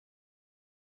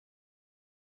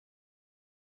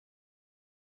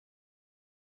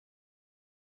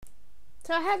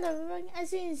So hello everyone,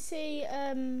 as you can see,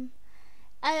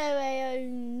 AOAO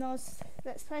Nos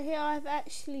Let's Play here. I've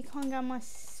actually calmed down my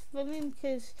volume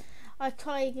because I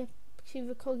tried to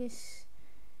record this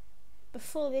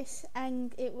before this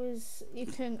and you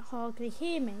couldn't hardly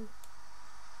hear me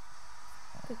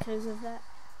because of that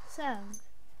sound.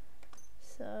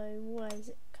 So why does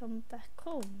it come back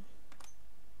on?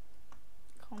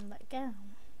 Calm back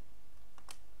down.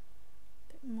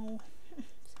 A bit more.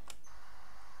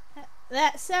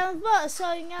 That sounds better.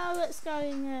 So now let's go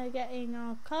and get in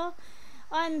our car.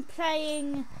 I'm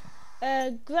playing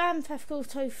Grand Theft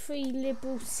Auto 3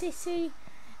 Liberal City.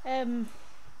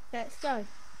 Let's go.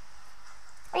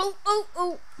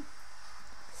 Oh.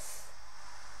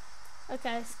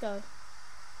 Okay, let's go.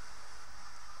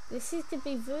 This is going to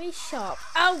be very sharp.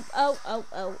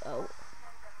 Oh.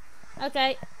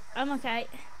 Okay, I'm okay.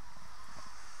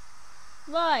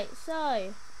 Right,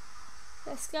 so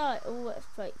let's go. Oh, let's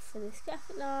wait for this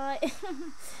traffic light.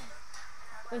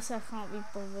 Wish I can't be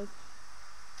bothered.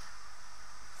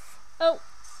 Oh.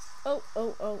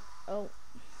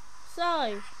 So,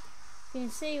 you can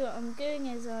see what I'm doing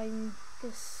is I'm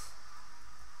just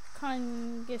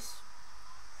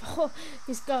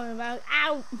just going around.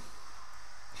 Ow!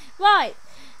 Right,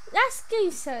 that's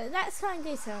Gooso. That's kind of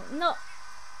Gooso. Not,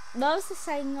 I was just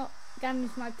saying not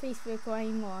damage my police vehicle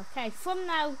anymore. Okay, from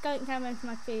now, don't damage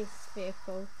my police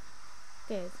vehicle.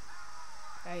 Good.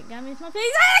 Don't damage my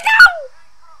police vehicle!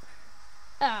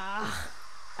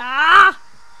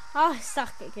 I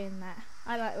suck at doing that.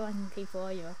 I like running people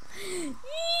over.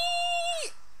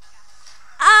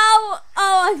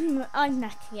 I'm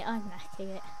knacking it.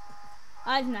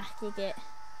 I've knackered it.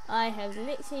 I have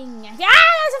literally knackered.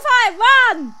 There's a fire!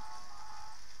 Run!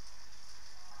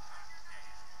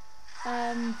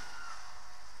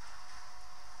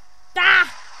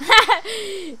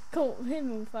 Caught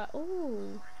him on fire.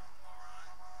 Ooh.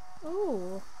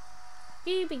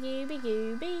 Gooby.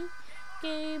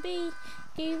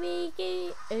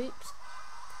 Oops.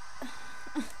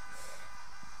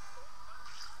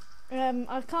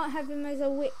 I can't have him as a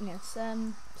witness,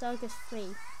 so I'll just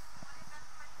flee.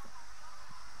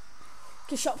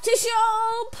 To shop!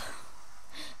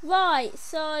 Right,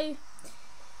 so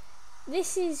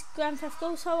this is Grand Theft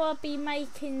Auto. I'll be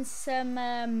making some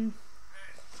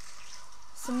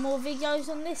more videos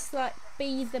on this, like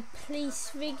be the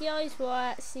police videos where I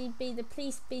actually be the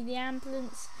police, be the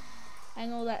ambulance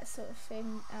and all that sort of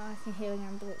thing. I can hear an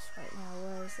ambulance right now.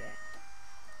 Where is it?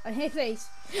 I hear police.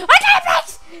 I hear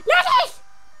police! Let it!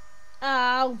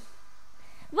 Oh.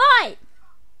 Right.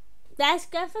 That's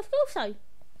Grand Theft Auto,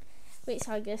 which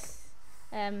I just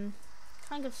kind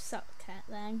of sucked at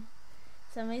then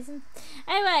for some reason.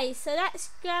 Anyway, so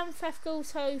that's Grand Theft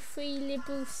Auto 3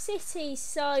 Liberal City.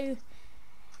 So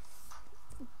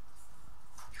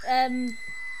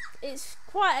it's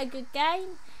quite a good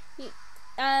game.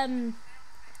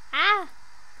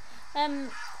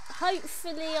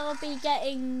 Hopefully I'll be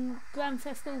getting Grand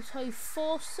Theft Auto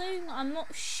 4 soon. I'm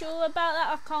not sure about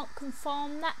that. I can't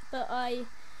confirm that, but I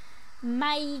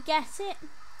may get it.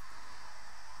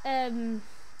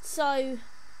 So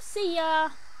see ya.